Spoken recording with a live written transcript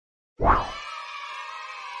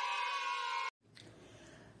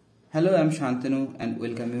Hello, I'm Shantanu and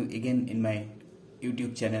welcome you again in my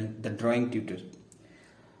YouTube channel, The Drawing Tutor.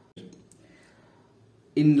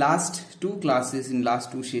 In last two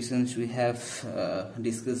sessions, we have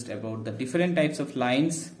discussed about the different types of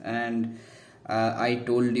lines, and I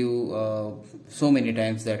told you so many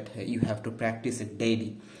times that you have to practice it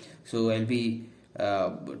daily. So I'll be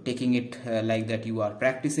taking it like that you are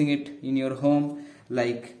practicing it in your home,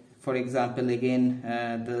 like for example again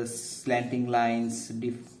the slanting lines,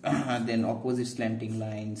 then opposite slanting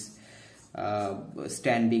lines,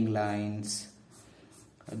 standing lines,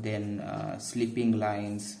 then slipping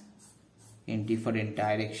lines in different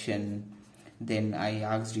direction. Then I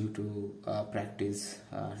asked you to practice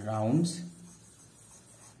rounds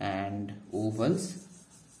and ovals.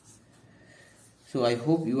 So I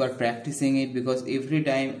hope you are practicing it, because every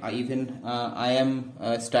time I am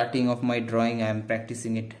starting off my drawing, I am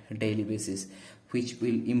practicing it daily basis, which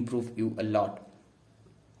will improve you a lot.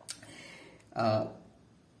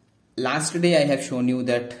 Last day I have shown you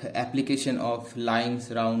that application of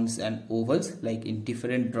lines, rounds and ovals, like in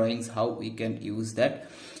different drawings, how we can use that.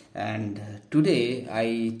 And today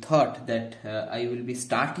I thought that I will be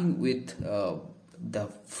starting with the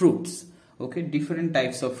fruits. Okay, different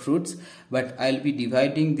types of fruits, but I'll be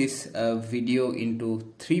dividing this video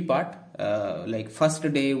into three parts. Like first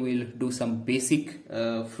day we'll do some basic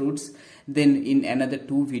fruits, then in another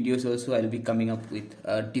two videos also I'll be coming up with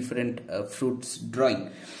different fruits drawing,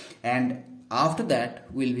 and after that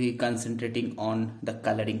we'll be concentrating on the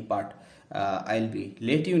coloring part. I'll be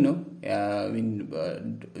let you know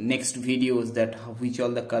in next videos that which all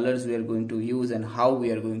the colors we are going to use and how we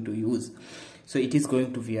are going to use. So it is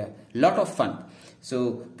going to be a lot of fun.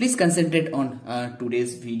 So please concentrate on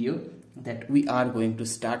today's video, that we are going to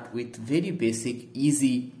start with very basic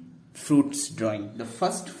easy fruits drawing. The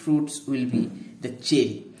first fruits will be the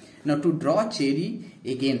cherry. Now to draw cherry,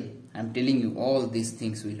 again I'm telling you all these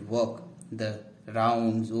things will work. The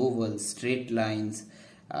rounds, ovals, straight lines,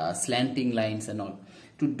 slanting lines and all.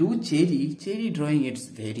 To do cherry drawing, it's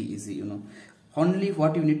very easy, you know. Only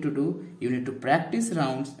what you need to do, you need to practice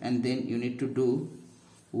rounds, and then you need to do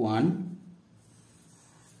 1,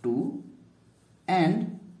 2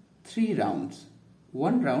 and 3 rounds.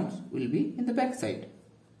 1 round will be in the back side.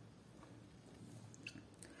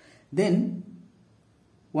 Then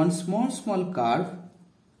one small curve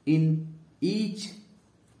in each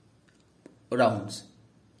rounds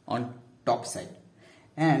on top side,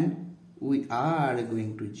 and we are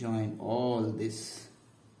going to join all this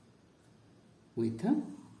with a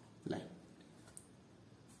line.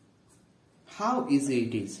 How easy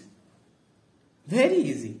it is? Very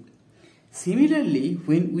easy. Similarly,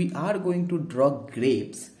 when we are going to draw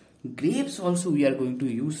grapes also we are going to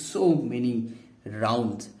use so many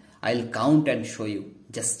rounds. I'll count and show you.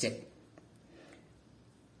 Just check.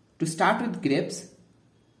 To start with grapes,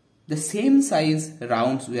 the same size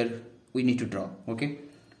rounds we need to draw. Okay,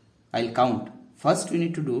 I'll count. First we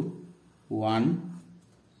need to do 1,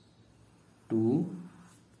 2,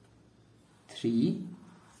 3,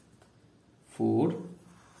 4,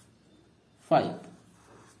 5.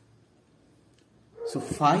 So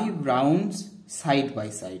 5 rounds side by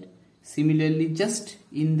side. Similarly, just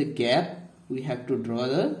in the gap we have to draw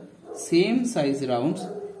the same size rounds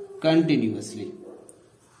continuously.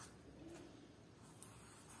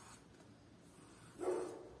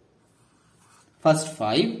 First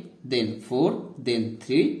 5, then 4, then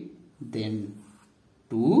 3, then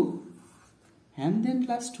 2, and then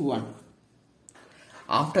last 1.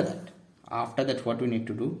 After that what we need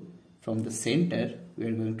to do, from the center we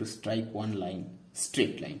are going to strike one line,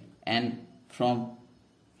 straight line, and from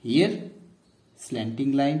here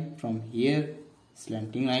slanting line, from here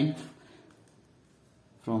slanting line,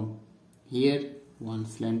 from here one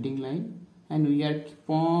slanting line, and we are keep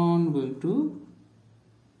on going to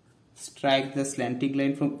strike the slanting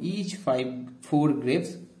line from each 4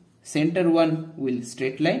 grapes. Center one will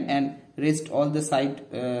straight line, and rest all the side,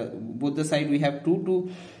 both the side we have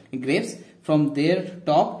two grapes. From their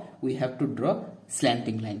top we have to draw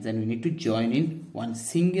slanting lines, and we need to join in one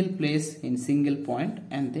single place in single point,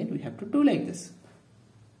 and then we have to do like this.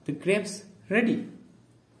 The grapes ready.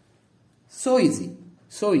 So easy,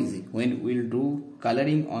 so easy. When we'll do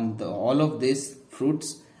coloring on all of these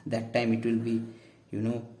fruits, that time it will be, you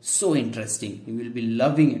know, so interesting. You will be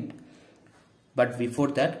loving it. But before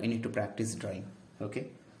that we need to practice drawing. Okay,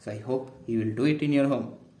 so I hope you will do it in your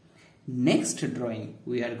home. Next drawing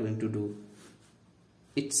we are going to do,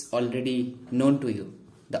 it's already known to you,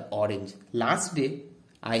 the orange. Last day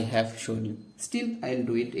I have shown you, still I'll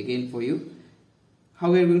do it again for you.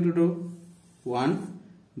 How we are going to do? One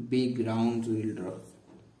big round we will draw,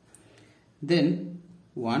 then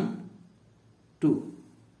one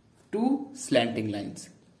two slanting lines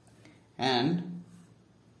and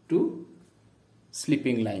two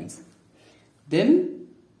slipping lines. Then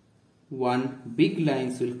one big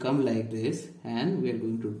lines will come like this, and we are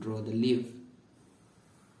going to draw the leaf.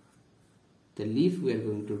 The leaf we are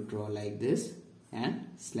going to draw like this, and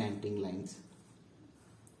slanting lines.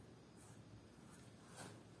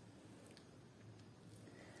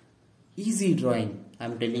 Easy drawing.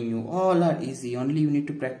 I'm telling you, all are easy. Only you need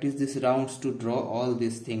to practice these rounds to draw all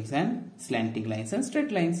these things, and slanting lines and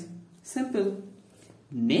straight lines. Simple.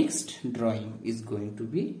 Next drawing is going to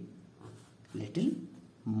be little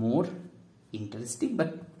more interesting,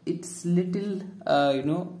 but it's little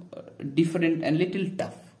different and little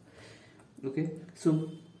tough. Okay,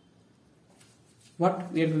 so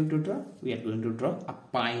what we are going to draw? We are going to draw a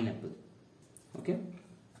pineapple. Okay,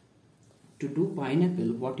 to do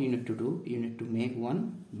pineapple, what you need to do? You need to make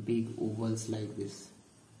one big ovals like this.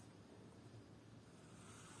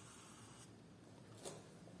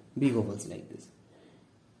 Big ovals like this.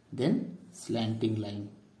 Then slanting line,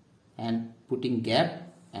 and putting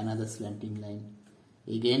gap, another slanting line,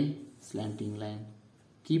 again slanting line.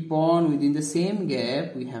 Keep on within the same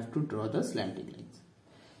gap, we have to draw the slanting lines.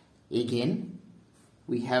 Again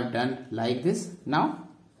we have done like this. Now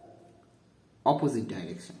opposite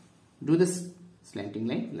direction, do this slanting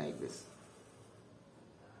line like this.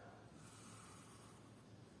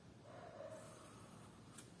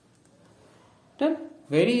 Done.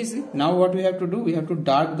 Very easy. Now what we have to do? We have to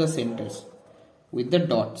dark the centers with the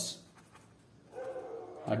dots.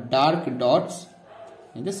 A dark dots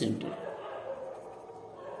in the center.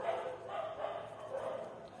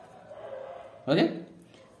 Okay.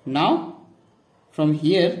 Now from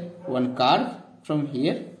here one curve, from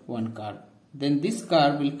here one curve. Then this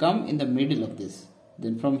curve will come in the middle of this.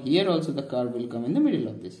 Then from here also the curve will come in the middle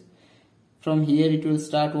of this. From here it will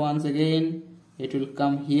start once again. It will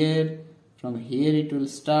come here. From here it will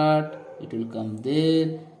start. It will come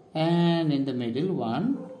there. And in the middle,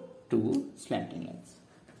 1, 2 slanting lines.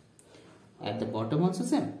 At the bottom also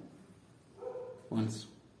same. Once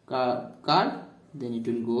curve, then it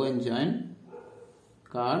will go and join.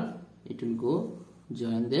 Curve, it will go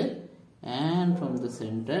join there. And from the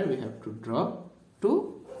center we have to draw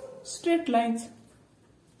 2 straight lines.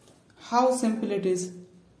 How simple it is.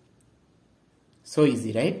 So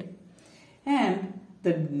easy, right? And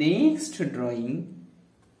the next drawing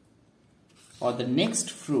or the next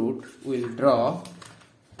fruit we'll draw,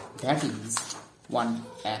 that is one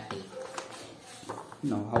apple.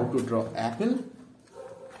 Now how to draw apple?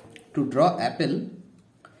 To draw apple,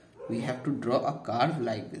 we have to draw a curve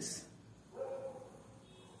like this.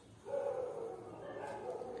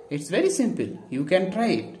 It's very simple. You can try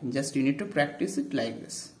it. Just you need to practice it like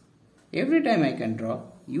this. Every time I can draw,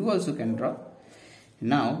 you also can draw.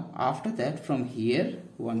 Now after that, from here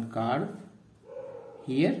one curve,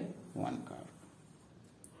 here one curve,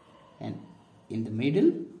 and in the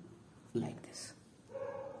middle like this.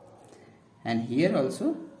 And here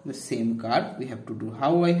also the same curve we have to do.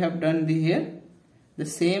 How I have done here? The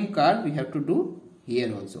same curve we have to do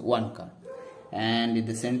here also, one curve. And in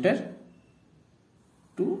the center,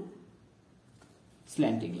 2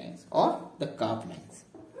 slanting lines or the curved lines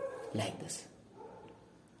like this.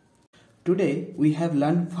 Today we have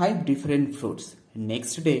learned 5 different fruits.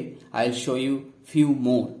 Next day I'll show you few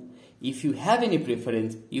more. If you have any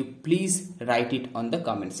preference, you please write it on the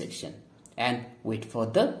comment section and wait for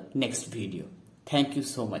the next video. Thank you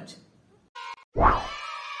so much.